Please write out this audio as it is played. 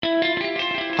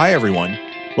Hi, everyone.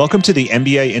 Welcome to the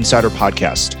MBA Insider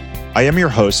Podcast. I am your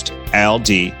host, Al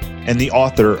D., and the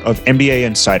author of MBA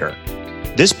Insider.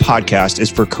 This podcast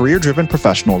is for career-driven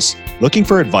professionals looking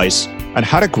for advice on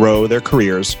how to grow their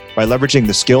careers by leveraging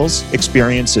the skills,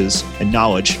 experiences, and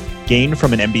knowledge gained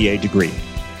from an MBA degree.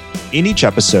 In each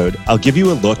episode, I'll give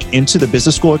you a look into the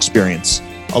business school experience,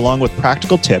 along with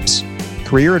practical tips,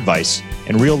 career advice,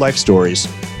 and real-life stories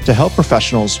to help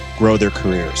professionals grow their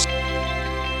careers.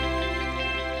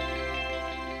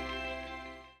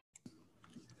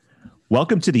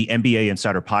 Welcome to the MBA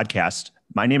Insider Podcast.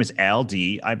 My name is Al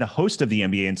D. I'm the host of the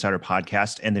MBA Insider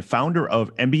Podcast and the founder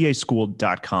of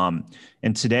MBAschool.com.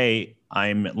 And today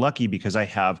I'm lucky because I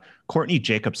have Courtney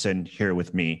Jacobson here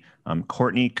with me.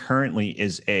 Courtney currently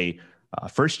is a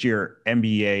first-year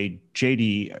MBA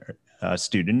JD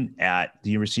student at the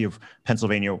University of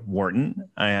Pennsylvania, Wharton.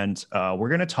 And we're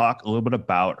going to talk a little bit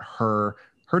about her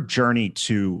journey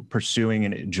to pursuing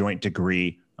a joint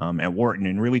degree at Wharton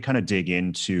and really kind of dig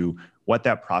into what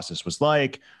that process was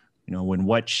like, and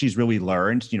what she's really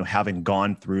learned, having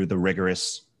gone through the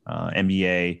rigorous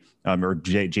MBA or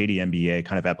JD MBA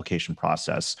kind of application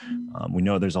process. We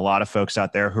know there's a lot of folks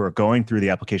out there who are going through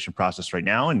the application process right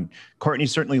now, and Courtney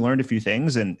certainly learned a few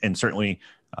things and certainly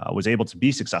was able to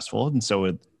be successful. And so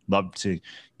I'd love to,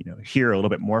 hear a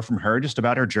little bit more from her just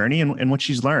about her journey and what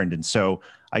she's learned. And so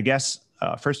I guess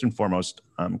first and foremost,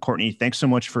 Courtney, thanks so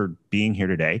much for being here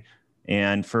today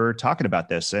and for talking about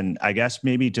this. And I guess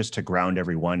maybe just to ground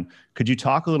everyone, could you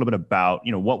talk a little bit about,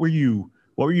 what were you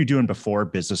doing before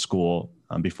business school,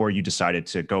 before you decided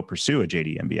to go pursue a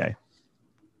JD MBA?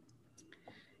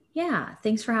 Yeah,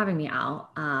 thanks for having me,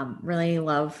 Al. Really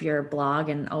love your blog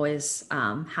and always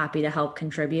happy to help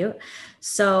contribute.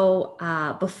 So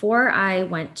before I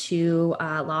went to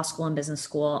law school and business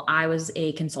school, I was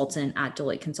a consultant at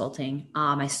Deloitte Consulting.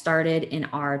 I started in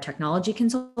our technology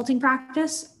consulting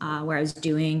practice, where I was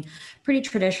doing pretty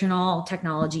traditional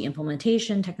technology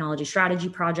implementation, technology strategy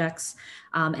projects.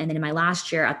 And then in my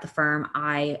last year at the firm,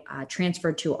 I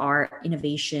transferred to our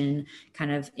innovation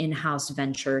kind of in-house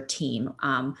venture team,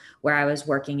 where I was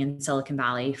working in Silicon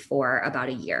Valley for about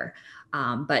a year.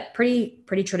 But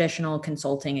pretty traditional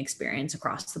consulting experience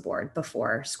across the board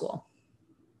before school.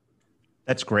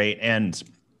 That's great. And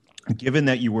given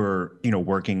that you were,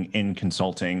 working in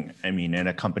consulting, in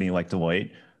a company like Deloitte,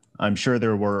 I'm sure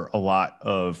there were a lot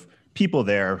of people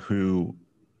there who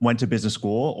went to business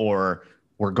school or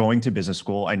were going to business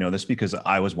school. I know this because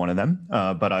I was one of them,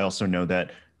 but I also know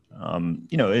that,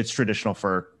 it's traditional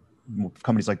for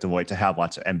companies like Deloitte to have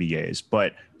lots of MBAs.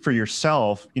 But for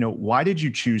yourself, why did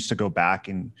you choose to go back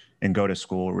and go to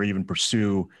school or even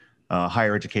pursue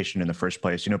higher education in the first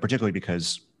place? Particularly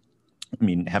because,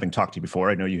 having talked to you before,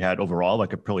 I know you had overall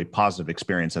like a really positive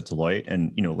experience at Deloitte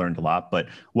and, learned a lot. But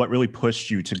what really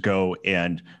pushed you to go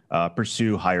and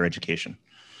pursue higher education?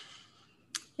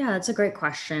 Yeah, that's a great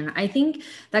question. I think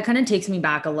that kind of takes me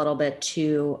back a little bit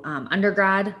to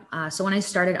undergrad. So when I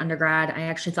started undergrad, I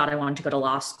actually thought I wanted to go to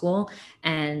law school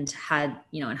and had,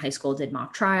 in high school did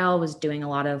mock trial, was doing a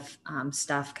lot of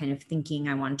stuff, kind of thinking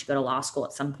I wanted to go to law school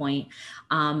at some point.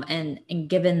 And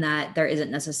given that there isn't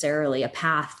necessarily a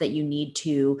path that you need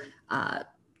to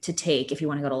take if you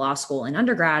want to go to law school in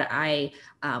undergrad, I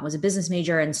was a business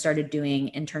major and started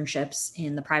doing internships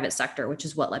in the private sector, which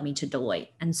is what led me to Deloitte.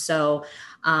 And so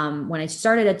when I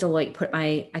started at Deloitte,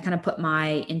 I kind of put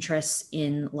my interests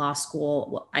in law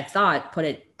school, I thought put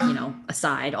it,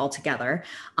 aside altogether.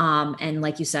 And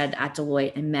like you said, at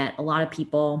Deloitte, I met a lot of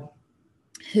people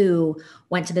who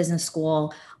went to business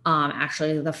school.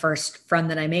 Actually, the first friend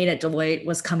that I made at Deloitte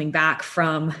was coming back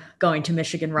from going to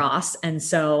Michigan Ross. And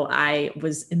so I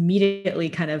was immediately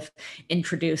kind of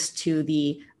introduced to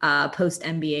the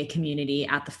post-MBA community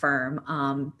at the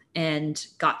firm and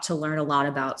got to learn a lot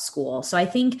about school. So I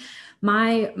think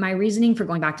my reasoning for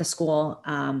going back to school,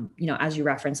 as you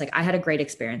referenced, like I had a great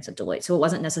experience at Deloitte. So it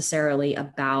wasn't necessarily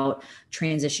about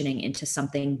transitioning into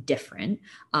something different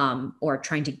or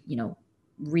trying to,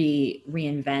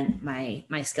 reinvent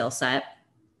my skill set.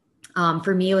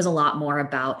 For me, it was a lot more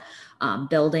about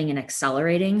building and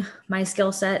accelerating my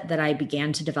skill set that I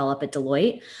began to develop at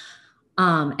Deloitte.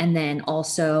 And then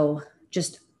also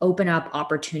just open up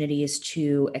opportunities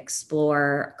to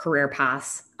explore career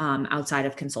paths outside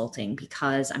of consulting,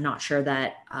 because I'm not sure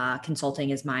that consulting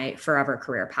is my forever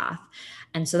career path.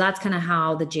 And so that's kind of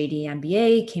how the JD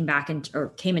MBA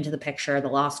came into the picture. The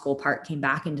law school part came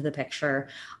back into the picture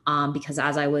because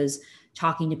as I was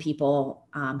talking to people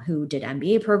who did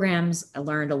MBA programs, I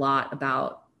learned a lot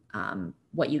about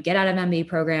what you get out of an MBA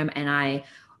program. And I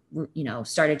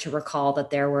started to recall that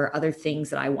there were other things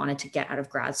that I wanted to get out of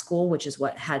grad school, which is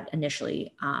what had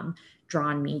initially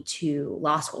drawn me to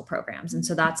law school programs. And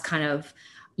so that's kind of,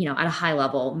 at a high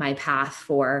level, my path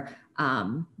for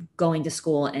going to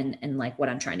school and like what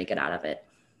I'm trying to get out of it.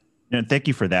 And thank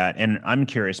you for that. And I'm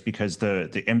curious because the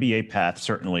MBA path,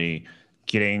 certainly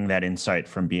getting that insight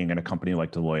from being in a company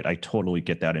like Deloitte, I totally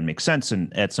get that and makes sense.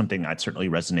 And it's something that certainly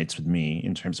resonates with me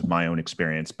in terms of my own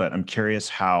experience. But I'm curious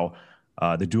how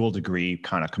the dual degree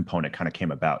kind of component kind of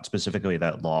came about, specifically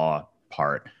that law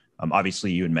part.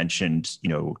 Obviously, you had mentioned,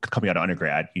 coming out of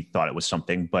undergrad, you thought it was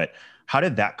something, but how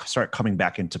did that start coming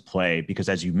back into play? Because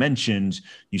as you mentioned,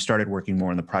 you started working more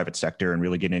in the private sector and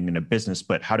really getting into business,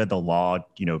 but how did the law,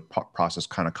 process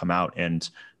kind of come out? And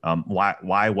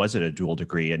why was it a dual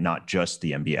degree and not just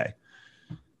the MBA?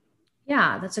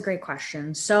 Yeah, that's a great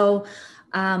question. So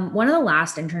one of the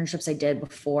last internships I did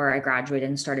before I graduated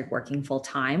and started working full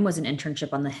time was an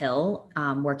internship on the Hill,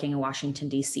 working in Washington,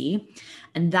 D.C.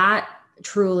 And that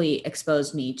truly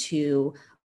exposed me to,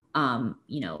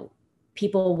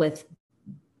 people with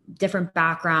different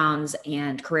backgrounds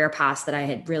and career paths that I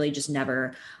had really just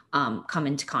never come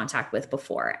into contact with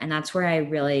before. And that's where I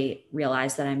really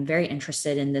realized that I'm very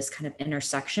interested in this kind of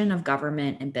intersection of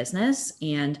government and business,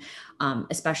 and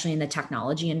especially in the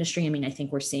technology industry. I mean, I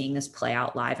think we're seeing this play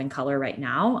out live in color right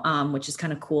now, which is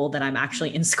kind of cool that I'm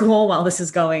actually in school while this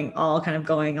is going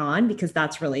on, because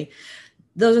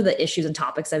those are the issues and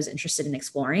topics I was interested in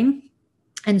exploring.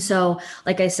 And so,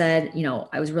 like I said,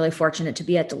 I was really fortunate to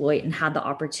be at Deloitte and had the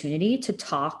opportunity to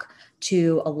talk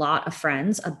to a lot of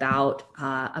friends about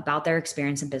their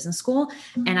experience in business school.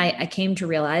 And I came to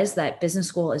realize that business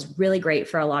school is really great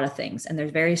for a lot of things. And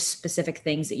there's very specific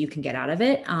things that you can get out of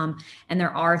it. And there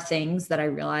are things that I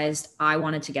realized I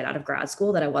wanted to get out of grad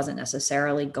school that I wasn't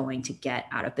necessarily going to get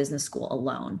out of business school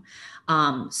alone.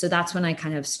 So that's when I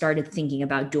kind of started thinking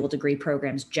about dual degree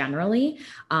programs generally,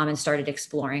 and started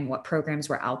exploring what programs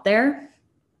were out there.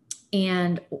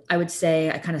 And I would say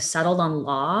I kind of settled on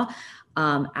law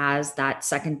as that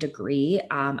second degree.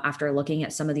 After looking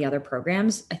at some of the other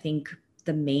programs, I think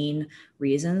the main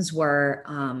reasons were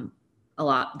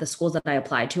the schools that I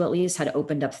applied to at least had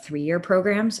opened up 3-year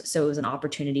programs. So it was an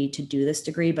opportunity to do this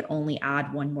degree, but only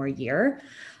add 1 more year.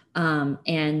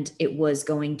 And it was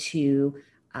going to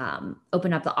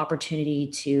open up the opportunity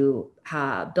to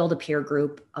build a peer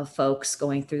group of folks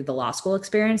going through the law school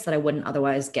experience that I wouldn't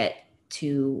otherwise get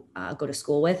to go to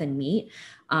school with and meet,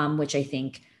 which I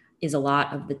think is a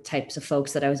lot of the types of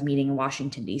folks that I was meeting in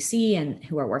Washington, D.C. and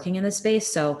who are working in this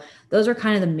space. So those are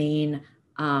kind of the main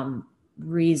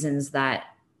reasons that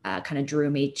kind of drew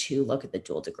me to look at the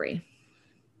dual degree.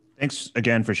 Thanks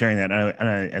again for sharing that.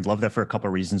 And I love that for a couple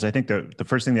of reasons. I think the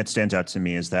first thing that stands out to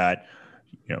me is that,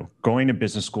 going to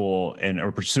business school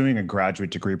or pursuing a graduate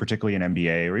degree, particularly an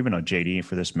MBA or even a JD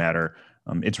for this matter,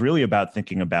 it's really about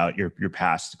thinking about your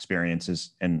past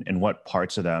experiences and what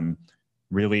parts of them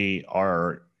really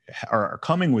are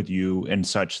coming with you and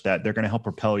such that they're going to help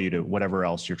propel you to whatever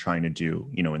else you're trying to do,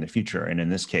 in the future. And in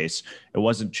this case, it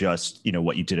wasn't just,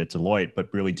 what you did at Deloitte, but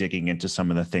really digging into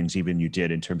some of the things even you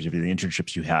did in terms of the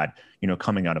internships you had,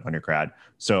 coming out of undergrad.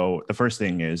 So the first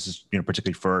thing is,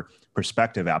 particularly for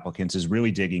prospective applicants, is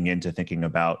really digging into thinking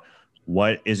about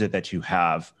what is it that you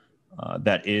have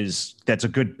that's a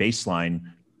good baseline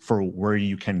for where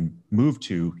you can move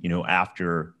to,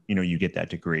 after, you get that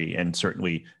degree. And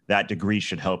certainly that degree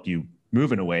should help you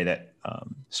move in a way that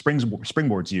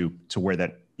springboards you to where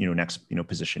that, next,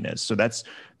 position is. So that's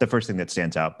the first thing that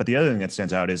stands out. But the other thing that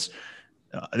stands out is,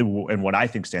 and what I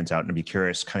think stands out, and I'd be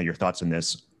curious kind of your thoughts on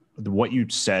this, what you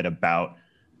said about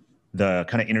the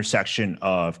kind of intersection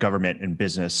of government and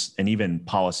business and even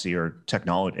policy or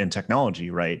technology,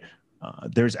 right?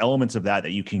 There's elements of that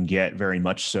you can get very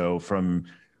much so from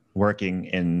working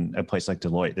in a place like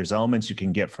Deloitte. There's elements you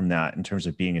can get from that in terms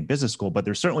of being in business school, but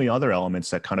there's certainly other elements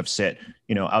that kind of sit,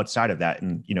 outside of that.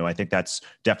 And, I think that's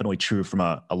definitely true from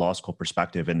a law school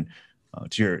perspective. And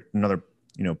to another,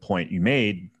 point you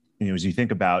made, as you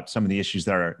think about some of the issues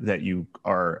that you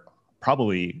are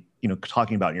probably,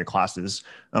 talking about in your classes,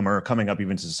 or coming up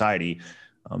even to society,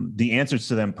 the answers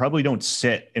to them probably don't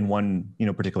sit in one,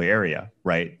 particular area,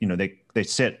 right? They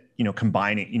sit,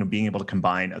 combining, being able to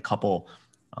combine a couple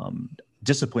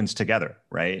disciplines together,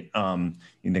 right?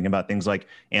 You think about things like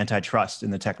antitrust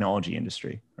in the technology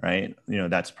industry, right?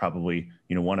 That's probably,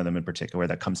 one of them in particular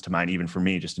that comes to mind, even for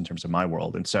me, just in terms of my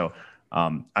world. And so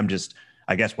I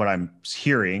guess what I'm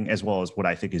hearing, as well as what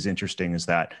I think is interesting, is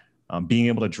that being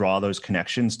able to draw those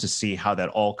connections to see how that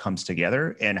all comes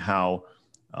together and how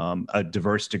a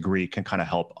diverse degree can kind of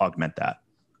help augment that.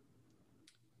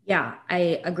 Yeah,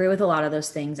 I agree with a lot of those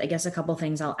things. I guess a couple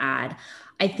things I'll add.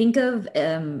 I think of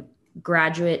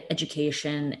graduate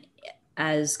education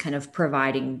as kind of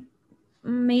providing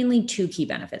mainly two key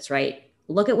benefits, right?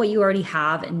 Look at what you already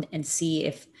have and see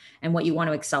if and what you want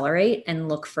to accelerate, and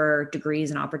look for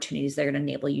degrees and opportunities that are going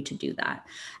to enable you to do that.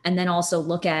 And then also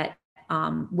look at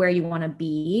where you want to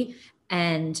be.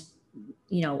 And,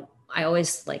 I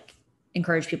always like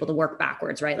encourage people to work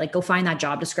backwards, right? Like go find that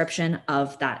job description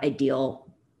of that ideal,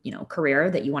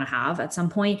 career that you want to have at some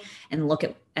point, and look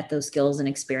at those skills and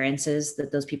experiences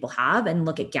that those people have, and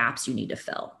look at gaps you need to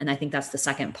fill. And I think that's the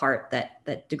second part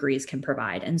that degrees can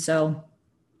provide. And so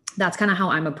that's kind of how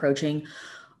I'm approaching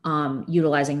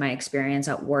utilizing my experience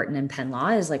at Wharton and Penn Law,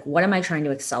 is like, what am I trying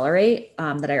to accelerate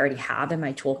that I already have in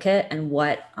my toolkit, and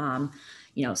what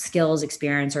skills,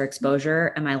 experience, or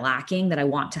exposure am I lacking that I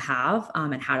want to have,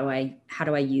 and how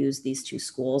do I use these two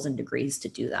schools and degrees to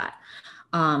do that.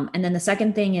 And then the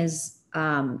second thing is,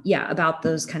 about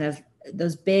those kind of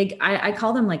those big, I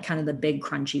call them like kind of the big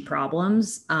crunchy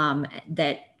problems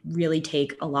that really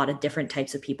take a lot of different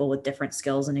types of people with different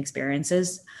skills and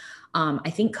experiences. I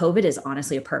think COVID is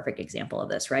honestly a perfect example of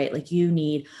this, right? Like you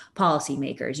need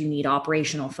policymakers, you need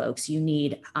operational folks, you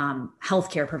need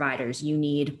healthcare providers, you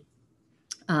need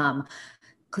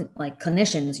like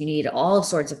clinicians, you need all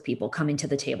sorts of people coming to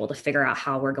the table to figure out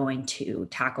how we're going to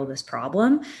tackle this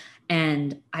problem.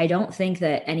 And I don't think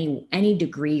that any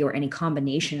degree or any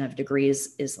combination of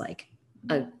degrees is like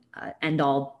a end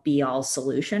all be all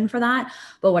solution for that.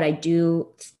 But what I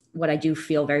do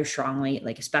feel very strongly,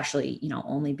 like especially,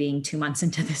 only being 2 months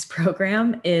into this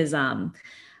program, is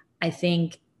I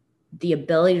think the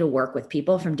ability to work with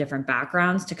people from different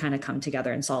backgrounds to kind of come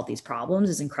together and solve these problems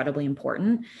is incredibly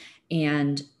important.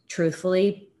 And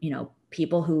truthfully,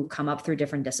 people who come up through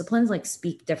different disciplines, like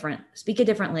speak a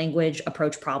different language,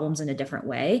 approach problems in a different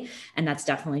way. And that's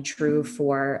definitely true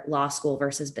for law school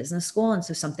versus business school. And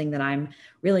so something that I'm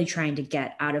really trying to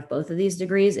get out of both of these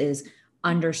degrees is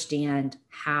understand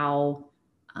how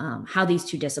these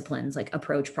two disciplines like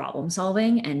approach problem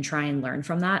solving, and try and learn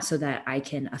from that so that I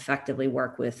can effectively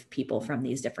work with people from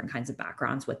these different kinds of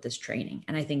backgrounds with this training.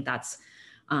 And I think that's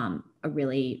a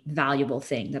really valuable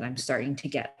thing that I'm starting to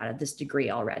get out of this degree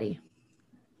already.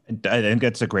 I think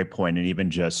that's a great point. And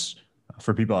even just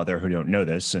for people out there who don't know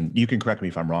this, and you can correct me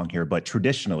if I'm wrong here, but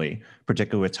traditionally,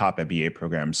 particularly with top MBA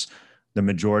programs, the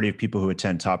majority of people who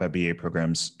attend top MBA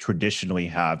programs traditionally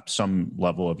have some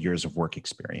level of years of work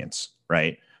experience,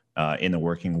 right, in the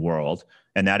working world.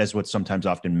 And that is what sometimes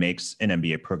often makes an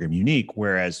MBA program unique,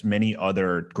 whereas many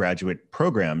other graduate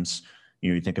programs,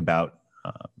 you think about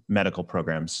medical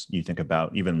programs, you think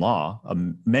about even law,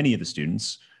 many of the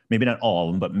students, maybe not all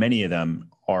of them, but many of them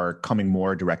are coming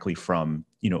more directly from,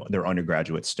 their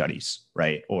undergraduate studies,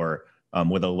 right? Or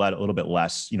with a little bit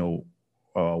less,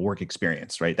 work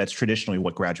experience, right? That's traditionally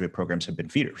what graduate programs have been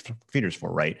feeders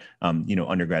for, right?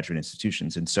 Undergraduate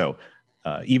institutions. And so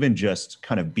even just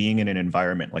kind of being in an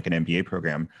environment like an MBA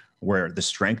program, where the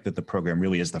strength of the program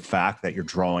really is the fact that you're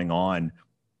drawing on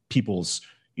people's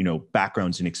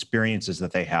backgrounds and experiences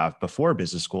that they have before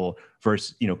business school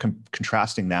versus,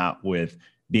 contrasting that with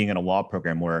being in a law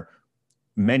program where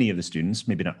many of the students,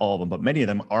 maybe not all of them, but many of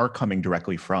them are coming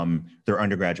directly from their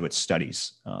undergraduate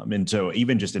studies. And so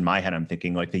even just in my head, I'm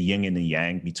thinking like the yin and the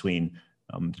yang between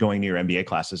going to your MBA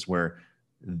classes, where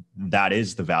that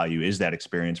is the value, is that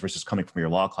experience, versus coming from your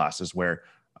law classes where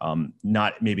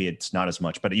maybe it's not as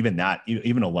much, but even that,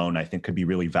 even alone, I think could be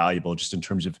really valuable just in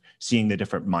terms of seeing the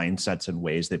different mindsets and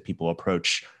ways that people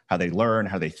approach how they learn,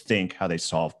 how they think, how they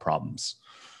solve problems.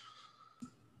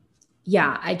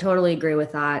 Yeah, I totally agree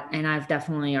with that. And I've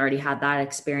definitely already had that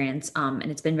experience. And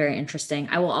it's been very interesting.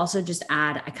 I will also just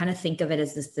add, I kind of think of it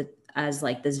as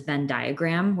this Venn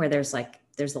diagram where there's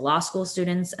the law school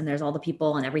students and there's all the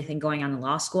people and everything going on in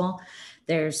law school.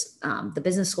 There's the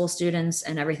business school students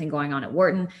and everything going on at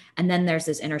Wharton. And then there's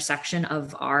this intersection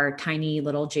of our tiny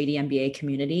little JD MBA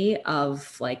community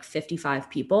of like 55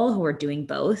 people who are doing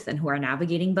both and who are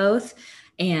navigating both.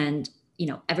 And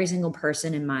every single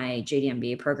person in my JD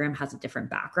MBA program has a different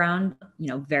background.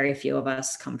 Very few of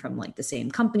us come from like the same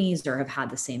companies or have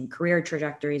had the same career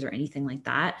trajectories or anything like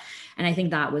that. And I think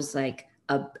that was like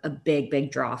a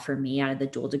big draw for me out of the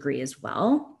dual degree as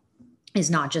well,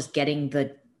 is not just getting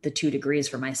the 2 degrees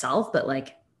for myself, but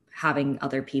like having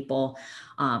other people,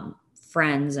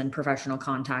 friends and professional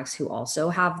contacts who also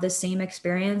have the same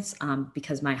experience.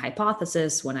 Because my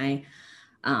hypothesis when I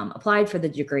applied for the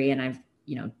degree, and I've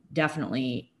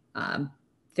definitely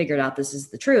figured out this is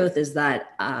the truth, is that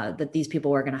these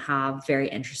people were going to have very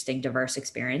interesting, diverse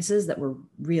experiences that were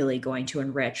really going to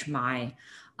enrich my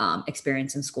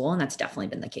experience in school. And that's definitely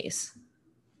been the case.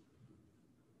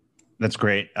 That's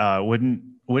great.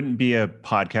 Wouldn't be a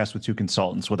podcast with two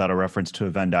consultants without a reference to a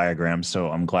Venn diagram. So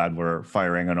I'm glad we're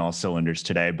firing on all cylinders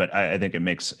today. But I think it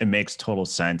makes total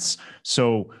sense.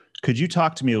 So could you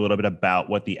talk to me a little bit about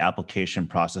what the application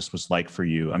process was like for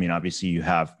you? I mean, obviously you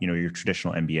have, your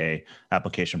traditional MBA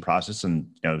application process and,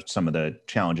 some of the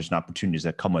challenges and opportunities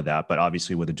that come with that. But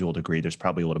obviously with a dual degree, there's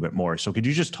probably a little bit more. So could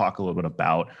you just talk a little bit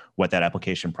about what that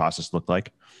application process looked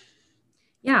like?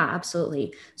 Yeah,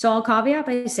 absolutely. So I'll caveat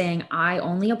by saying I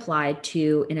only applied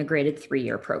to integrated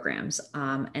 3-year programs.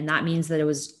 And that means that it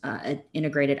was an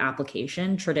integrated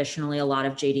application. Traditionally, a lot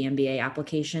of JD MBA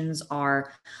applications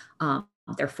are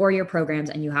they're 4-year programs,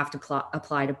 and you have to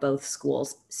apply to both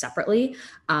schools separately.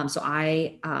 So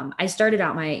I started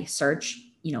out my search,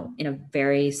 in a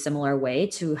very similar way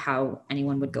to how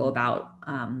anyone would go about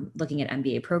looking at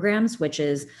MBA programs, which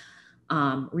is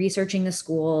researching the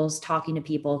schools, talking to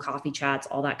people, coffee chats,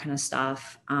 all that kind of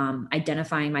stuff,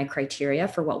 identifying my criteria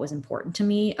for what was important to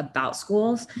me about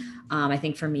schools. I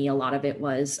think for me, a lot of it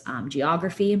was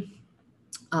geography,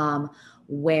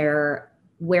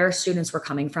 where students were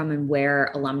coming from and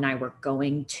where alumni were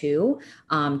going to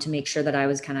make sure that I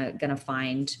was kind of going to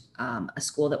find a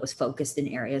school that was focused in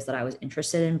areas that I was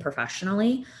interested in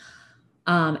professionally.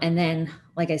 And then,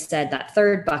 like I said, that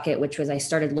third bucket, which was I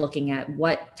started looking at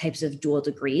what types of dual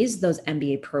degrees those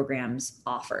MBA programs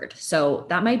offered. So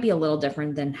that might be a little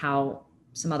different than how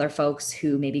some other folks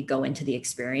who maybe go into the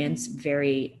experience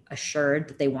very assured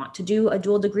that they want to do a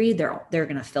dual degree. They're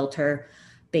going to filter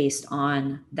based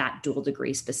on that dual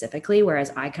degree specifically.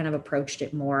 Whereas I kind of approached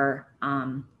it more,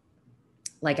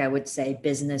 like I would say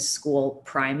business school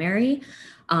primary,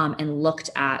 and looked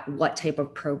at what type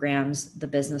of programs the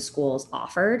business schools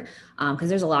offered. Because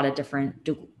there's a lot of different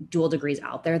dual degrees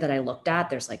out there that I looked at.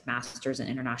 There's like masters in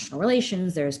international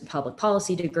relations, there's public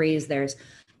policy degrees, there's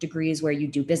degrees where you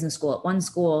do business school at one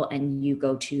school and you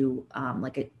go to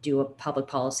do a public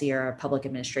policy or a public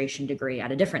administration degree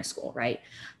at a different school, right?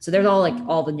 So there's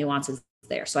all the nuances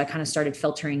there. So I kind of started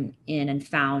filtering in and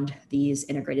found these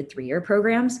integrated 3-year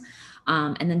programs.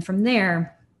 And then from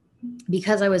there,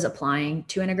 because I was applying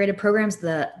to integrated programs,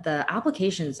 the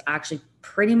application is actually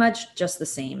pretty much just the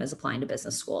same as applying to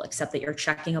business school, except that you're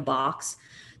checking a box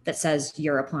that says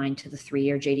you're applying to the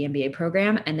 3-year JD MBA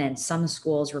program. And then some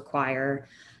schools require,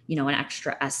 an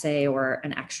extra essay or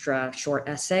an extra short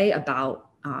essay about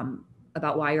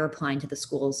why you're applying to the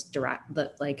schools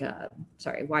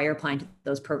why you're applying to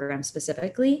those programs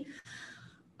specifically.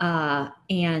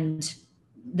 And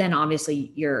then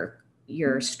obviously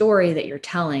your story that you're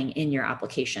telling in your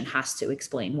application has to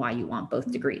explain why you want both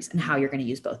degrees and how you're going to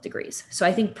use both degrees. So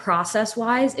I think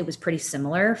process-wise, it was pretty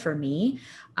similar for me.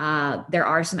 There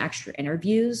are some extra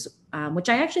interviews, which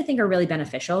I actually think are really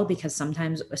beneficial because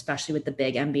sometimes, especially with the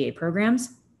big MBA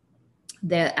programs,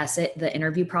 the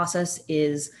interview process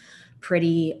is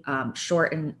pretty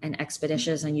short and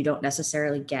expeditious, and you don't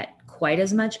necessarily get quite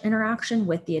as much interaction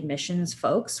with the admissions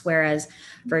folks. Whereas,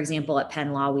 for example, at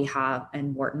Penn Law,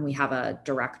 and Wharton, we have a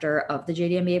director of the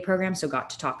JD MBA program. So got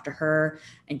to talk to her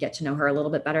and get to know her a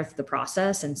little bit better through the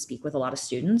process and speak with a lot of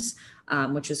students,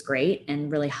 which was great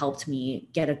and really helped me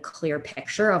get a clear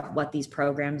picture of what these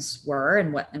programs were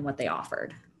and what they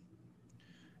offered.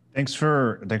 Thanks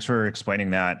for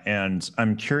explaining that. And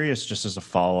I'm curious, just as a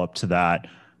follow-up to that,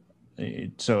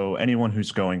 so anyone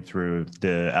who's going through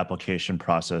the application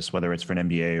process, whether it's for an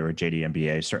MBA or a JD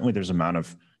MBA, certainly there's an amount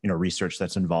of research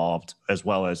that's involved, as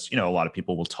well as a lot of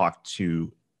people will talk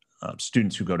to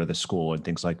students who go to the school and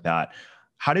things like that.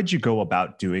 How did you go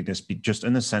about doing this? Just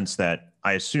in the sense that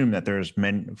I assume that there's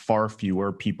far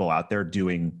fewer people out there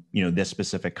doing this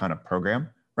specific kind of program,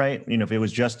 right? If it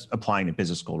was just applying to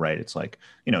business school, right? It's like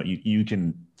you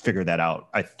can figure that out,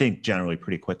 I think, generally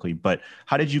pretty quickly. But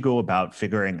how did you go about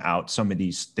figuring out some of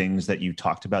these things that you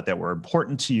talked about that were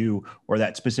important to you, or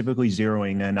that specifically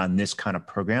zeroing in on this kind of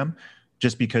program?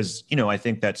 Just because, I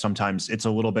think that sometimes it's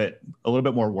a little bit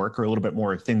more work or a little bit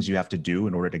more things you have to do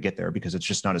in order to get there, because it's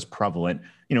just not as prevalent,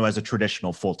 as a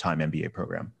traditional full-time MBA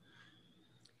program.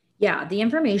 Yeah, the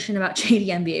information about JD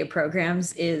MBA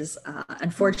programs is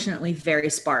unfortunately very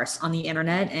sparse on the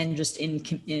internet and just in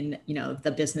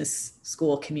the business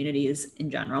school communities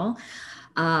in general.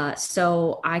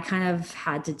 So I kind of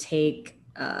had to take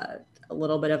a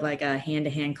little bit of like a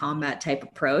hand-to-hand combat type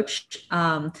approach.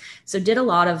 So did a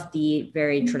lot of the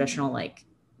very traditional, like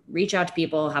reach out to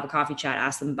people, have a coffee chat,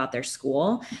 ask them about their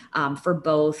school, for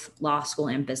both law school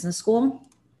and business school.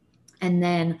 And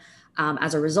then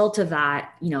As a result of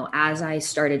that, as I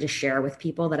started to share with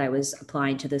people that I was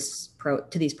applying to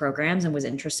these programs and was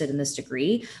interested in this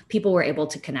degree, people were able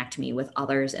to connect me with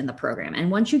others in the program.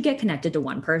 And once you get connected to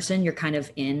one person, you're kind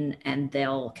of in, and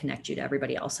they'll connect you to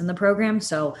everybody else in the program.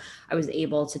 So I was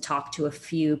able to talk to a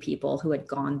few people who had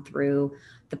gone through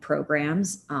the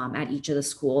programs at each of the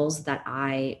schools that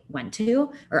I went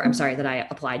to, or I'm sorry, that I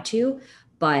applied to.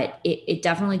 But it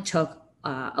definitely took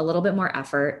a little bit more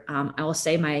effort. I will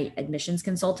say my admissions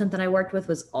consultant that I worked with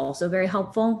was also very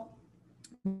helpful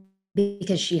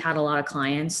because she had a lot of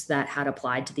clients that had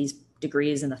applied to these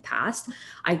degrees in the past.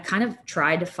 I kind of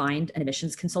tried to find an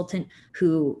admissions consultant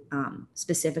who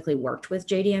specifically worked with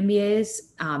JD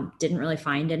MBAs. Didn't really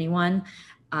find anyone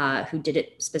who did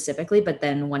it specifically. But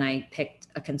then when I picked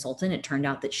a consultant, it turned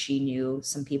out that she knew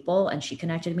some people and she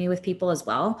connected me with people as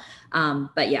well.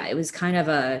 But yeah, it was kind of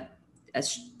a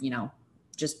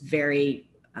just very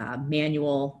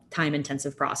manual,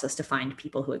 time-intensive process to find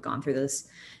people who had gone through this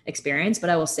experience.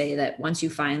 But I will say that once you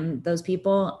find those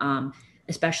people,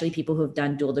 especially people who have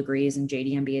done dual degrees and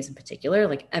JD MBAs in particular,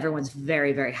 like everyone's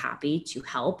very, very happy to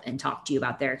help and talk to you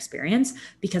about their experience,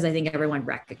 because I think everyone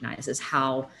recognizes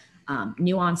how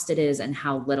nuanced it is and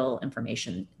how little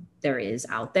information there is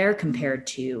out there compared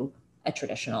to a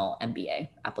traditional MBA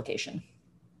application.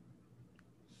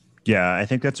 Yeah, I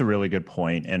think that's a really good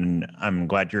point, and I'm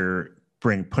glad you're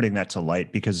putting that to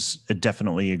light, because I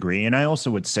definitely agree. And I also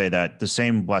would say that the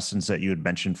same lessons that you had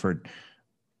mentioned for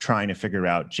trying to figure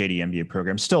out JD MBA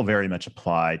programs still very much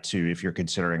apply to if you're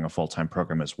considering a full-time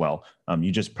program as well.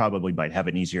 You just probably might have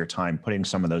an easier time putting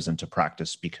some of those into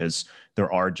practice because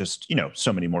there are just,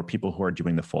 so many more people who are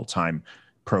doing the full-time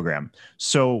program.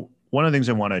 So one of the things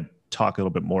I want to talk a little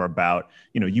bit more about,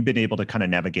 you've been able to kind of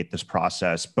navigate this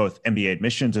process, both MBA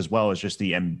admissions as well as just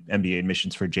the MBA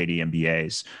admissions for JD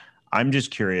MBAs. I'm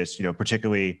just curious,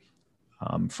 particularly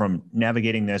from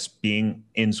navigating this, being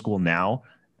in school now,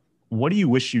 what do you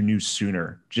wish you knew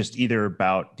sooner, just either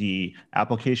about the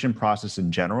application process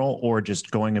in general or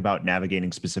just going about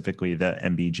navigating specifically the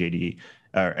MBA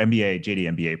JD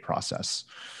MBA process?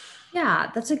 Yeah,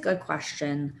 that's a good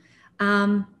question.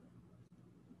 I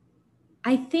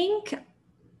think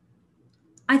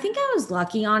I was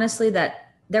lucky, honestly,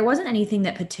 that there wasn't anything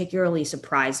that particularly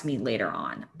surprised me later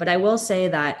on. But I will say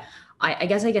that I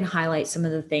guess I can highlight some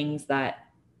of the things that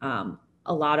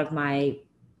a lot of my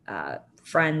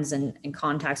friends and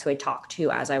contacts who I talked to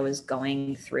as I was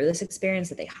going through this experience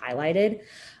that they highlighted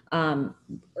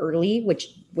early,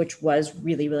 which was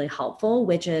really, really helpful,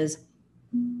 which is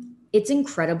it's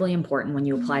incredibly important when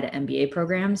you apply to MBA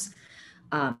programs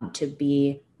to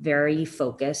be very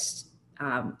focused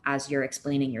as you're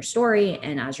explaining your story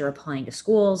and as you're applying to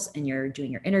schools and you're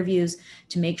doing your interviews,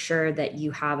 to make sure that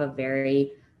you have a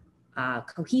very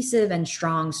cohesive and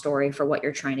strong story for what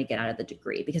you're trying to get out of the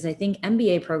degree. Because I think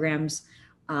MBA programs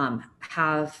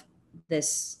have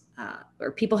this,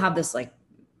 or people have this like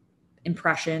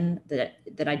impression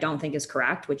that I don't think is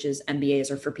correct, which is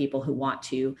MBAs are for people who want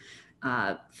to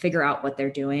figure out what they're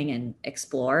doing and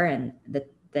explore, and that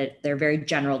they're very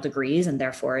general degrees, and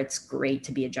therefore it's great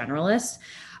to be a generalist.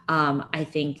 I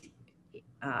think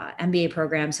MBA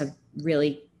programs have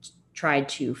really tried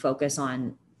to focus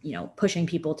on, pushing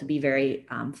people to be very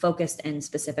focused and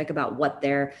specific about what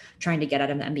they're trying to get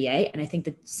out of the MBA. And I think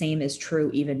the same is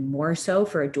true even more so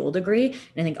for a dual degree.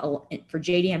 And I think for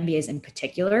JD MBAs in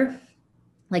particular,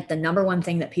 like the number one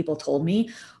thing that people told me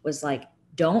was like,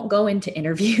 don't go into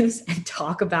interviews and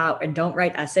don't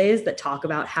write essays that talk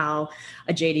about how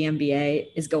a JD MBA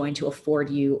is going to afford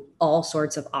you all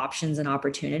sorts of options and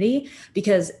opportunity.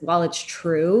 Because while it's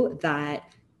true that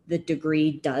the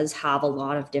degree does have a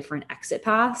lot of different exit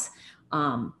paths,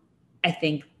 I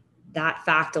think that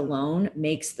fact alone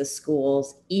makes the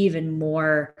schools even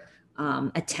more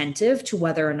attentive to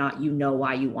whether or not you know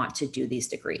why you want to do these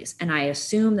degrees. And I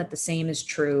assume that the same is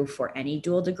true for any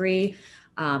dual degree,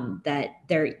 that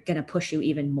they're going to push you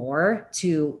even more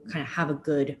to kind of have a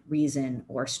good reason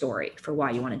or story for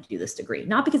why you want to do this degree.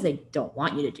 Not because they don't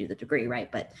want you to do the degree,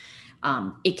 right? But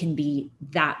it can be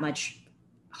that much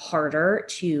harder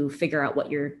to figure out what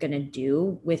you're going to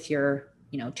do with your,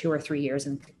 2 or 3 years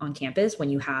on campus when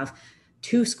you have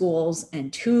 2 schools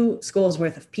and 2 schools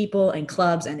worth of people and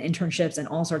clubs and internships and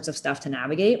all sorts of stuff to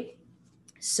navigate.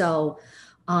 So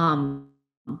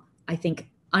I think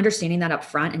understanding that up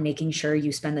front and making sure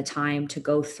you spend the time to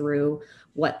go through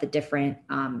what the different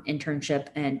internship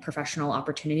and professional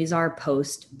opportunities are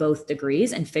post both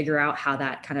degrees and figure out how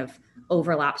that kind of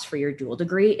overlaps for your dual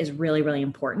degree is really, really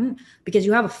important, because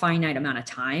you have a finite amount of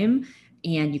time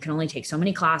and you can only take so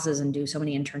many classes and do so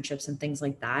many internships and things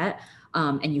like that.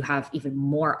 And you have even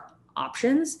more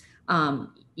options,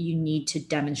 you need to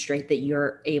demonstrate that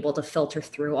you're able to filter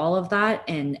through all of that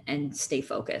and stay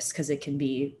focused, because it can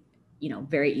be,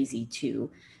 very easy to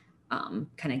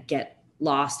kind of get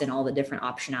lost in all the different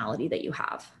optionality that you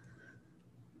have.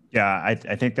 Yeah,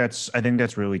 I think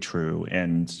that's really true.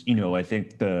 And, I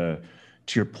think to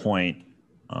your point,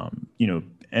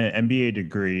 MBA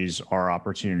degrees are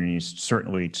opportunities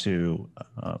certainly to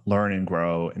learn and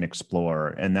grow and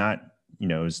explore. And that,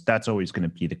 that's always going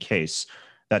to be the case.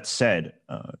 That said,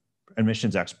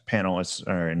 admissions panelists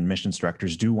or admissions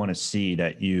directors do want to see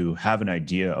that you have an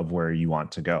idea of where you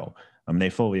want to go. They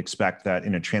fully expect that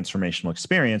in a transformational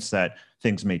experience that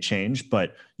things may change,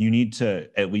 but you need to,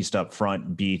 at least up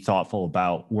front, be thoughtful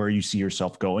about where you see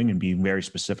yourself going and be very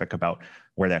specific about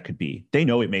where that could be. They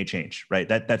know it may change, right?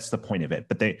 That's the point of it.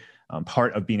 But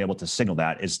part of being able to signal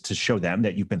that is to show them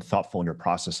that you've been thoughtful in your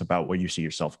process about where you see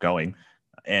yourself going,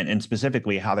 and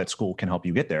specifically how that school can help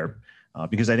you get there.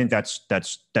 Because I think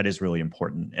that is really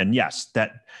important. And yes,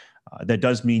 that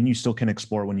does mean you still can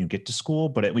explore when you get to school,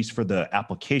 but at least for the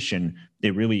application,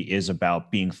 it really is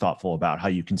about being thoughtful about how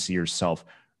you can see yourself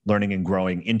learning and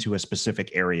growing into a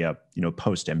specific area,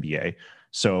 post MBA.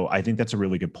 So I think that's a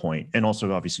really good point, and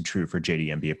also obviously true for JD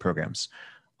MBA programs.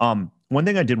 One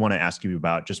thing I did want to ask you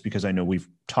about, just because I know we've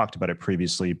talked about it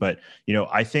previously, but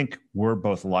I think we're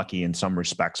both lucky in some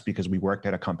respects because we worked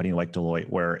at a company like Deloitte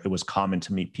where it was common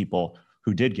to meet people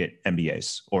who did get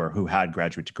MBAs or who had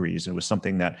graduate degrees. It was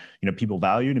something that people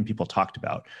valued and people talked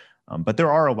about. But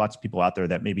there are lots of people out there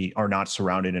that maybe are not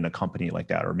surrounded in a company like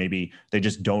that, or maybe they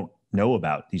just don't know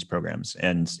about these programs.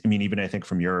 And I mean, even I think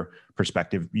from your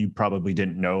perspective, you probably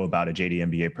didn't know about a JD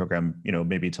MBA program,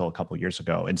 maybe until a couple of years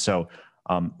ago. And so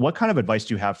what kind of advice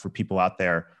do you have for people out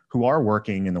there who are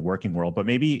working in the working world, but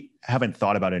maybe haven't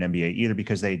thought about an MBA either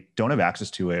because they don't have access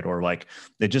to it, or like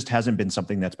it just hasn't been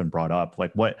something that's been brought up?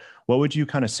 Like what would you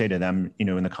kind of say to them,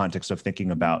 in the context of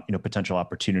thinking about, potential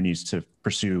opportunities to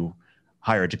pursue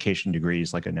higher education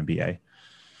degrees like an MBA?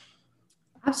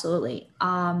 Absolutely.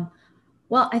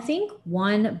 Well, I think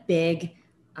one big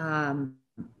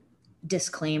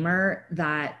disclaimer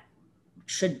that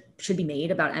should be made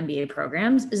about MBA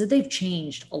programs is that they've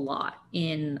changed a lot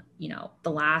in, the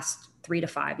last 3 to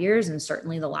 5 years, and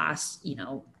certainly the last,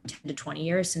 10 to 20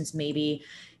 years since maybe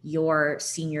your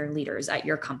senior leaders at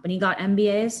your company got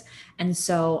MBAs. And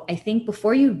so I think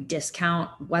before you discount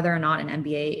whether or not an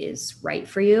MBA is right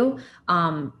for you,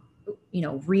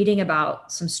 reading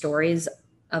about some stories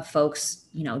of folks,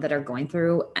 that are going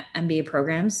through MBA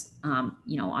programs,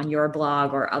 on your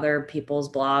blog or other people's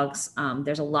blogs.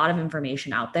 There's a lot of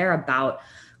information out there about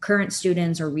current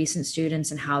students or recent students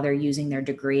and how they're using their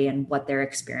degree and what their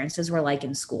experiences were like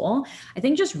in school. I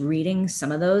think just reading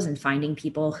some of those and finding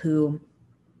people who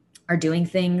are doing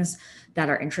things that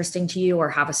are interesting to you or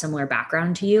have a similar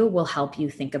background to you will help you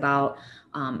think about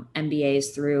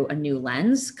MBAs through a new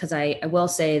lens. Because I will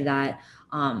say that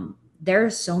there are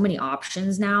so many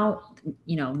options now,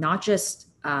 not just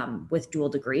with dual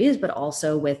degrees, but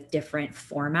also with different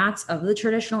formats of the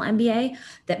traditional MBA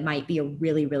that might be a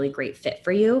really, really great fit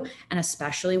for you. And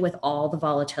especially with all the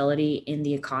volatility in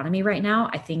the economy right now,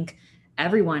 I think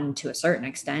everyone to a certain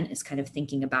extent is kind of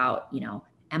thinking about,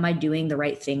 am I doing the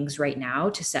right things right now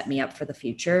to set me up for the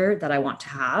future that I want to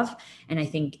have? And I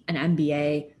think an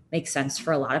MBA makes sense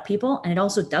for a lot of people, and it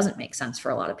also doesn't make sense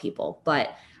for a lot of people.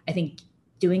 But I think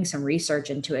doing some research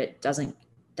into it doesn't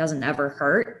ever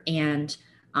hurt. And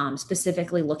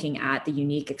specifically looking at the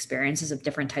unique experiences of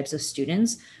different types of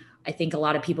students, I think a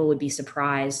lot of people would be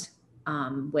surprised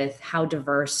with how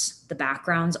diverse the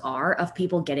backgrounds are of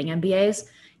people getting MBAs.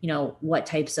 What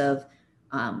types of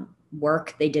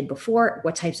work they did before,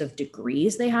 what types of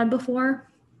degrees they had before.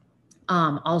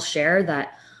 I'll share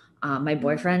that my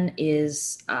boyfriend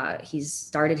he's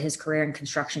started his career in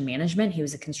construction management. He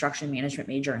was a construction management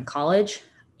major in college,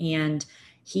 and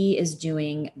he is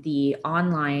doing the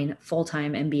online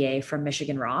full-time MBA from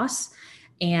Michigan Ross.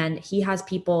 And he has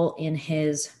people in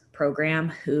his program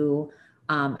who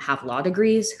have law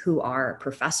degrees, who are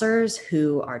professors,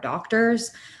 who are doctors,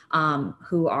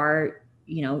 who are,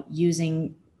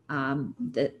 using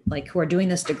who are doing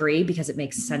this degree because it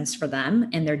makes sense for them,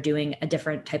 and they're doing a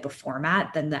different type of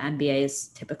format than the MBA is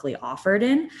typically offered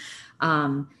in.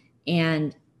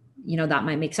 And that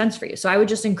might make sense for you. So I would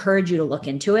just encourage you to look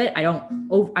into it. I don't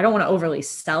want to overly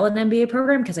sell an MBA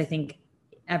program, because I think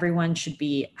everyone should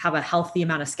have a healthy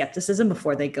amount of skepticism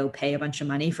before they go pay a bunch of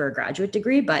money for a graduate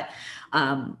degree. But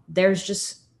there's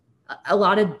just a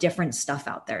lot of different stuff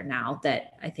out there now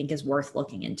that I think is worth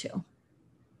looking into.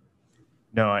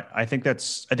 No, I think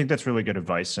that's really good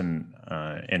advice, and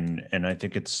I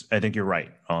think you're right.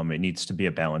 It needs to be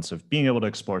a balance of being able to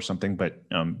explore something, but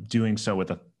doing so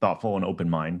with a thoughtful and open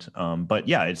mind. But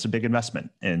yeah, it's a big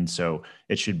investment, and so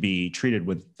it should be treated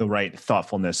with the right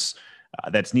thoughtfulness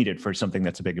that's needed for something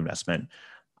that's a big investment.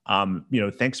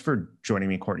 Thanks for joining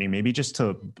me, Courtney. Maybe just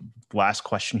to last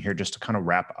question here, just to kind of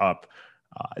wrap up.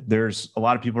 There's a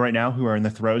lot of people right now who are in the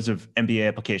throes of MBA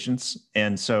applications.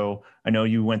 And so I know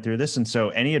you went through this. And so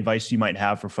any advice you might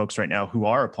have for folks right now who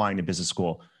are applying to business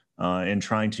school and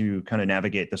trying to kind of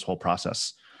navigate this whole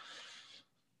process?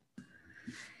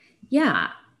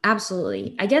 Yeah,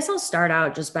 absolutely. I guess I'll start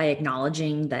out just by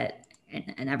acknowledging that,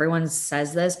 and everyone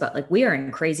says this, but like we are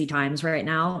in crazy times right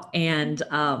now. And,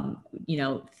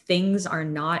 things are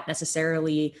not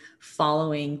necessarily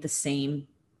following the same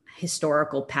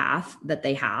historical path that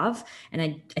they have. And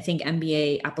I think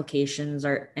MBA applications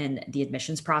and the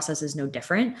admissions process is no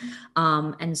different.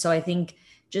 And so I think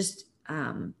just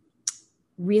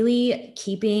really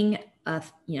keeping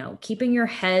your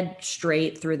head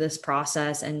straight through this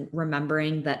process and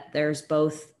remembering that there's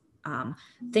both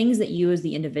things that you as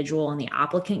the individual and the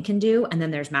applicant can do. And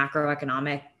then there's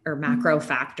macroeconomic or macro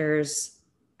factors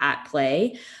at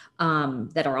play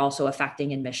that are also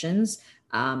affecting admissions.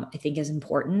 I think is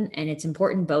important. And it's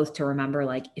important both to remember,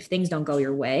 like, if things don't go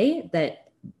your way,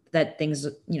 that things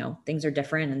are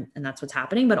different and that's what's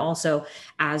happening. But also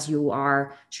as you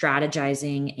are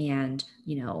strategizing and,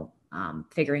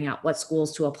 figuring out what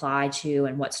schools to apply to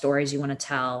and what stories you want to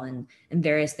tell and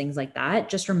various things like that,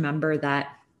 just remember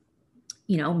that,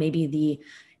 maybe the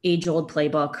age-old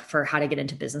playbook for how to get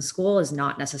into business school is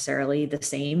not necessarily the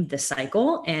same this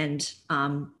cycle. And,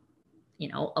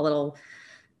 a little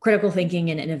critical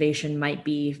thinking and innovation might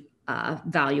be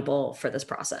valuable for this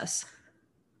process.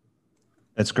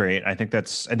 That's great. I think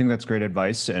that's great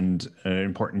advice and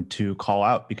important to call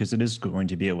out because it is going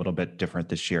to be a little bit different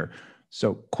this year.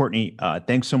 So Courtney,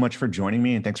 thanks so much for joining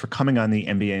me and thanks for coming on the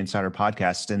MBA Insider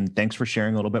podcast. And thanks for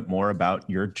sharing a little bit more about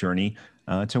your journey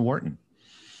to Wharton.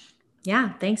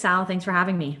 Yeah. Thanks, Al. Thanks for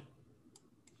having me.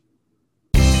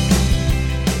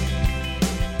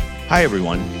 Hi,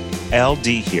 everyone. Al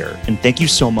D here, and thank you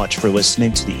so much for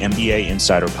listening to the MBA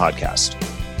Insider podcast.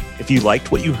 If you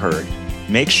liked what you heard,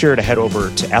 make sure to head over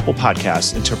to Apple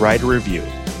Podcasts and to write a review.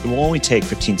 It will only take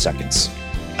 15 seconds.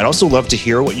 I'd also love to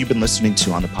hear what you've been listening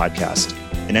to on the podcast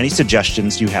and any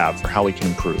suggestions you have for how we can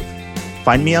improve.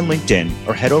 Find me on LinkedIn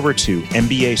or head over to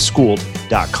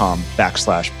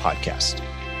mbaschooled.com/podcast.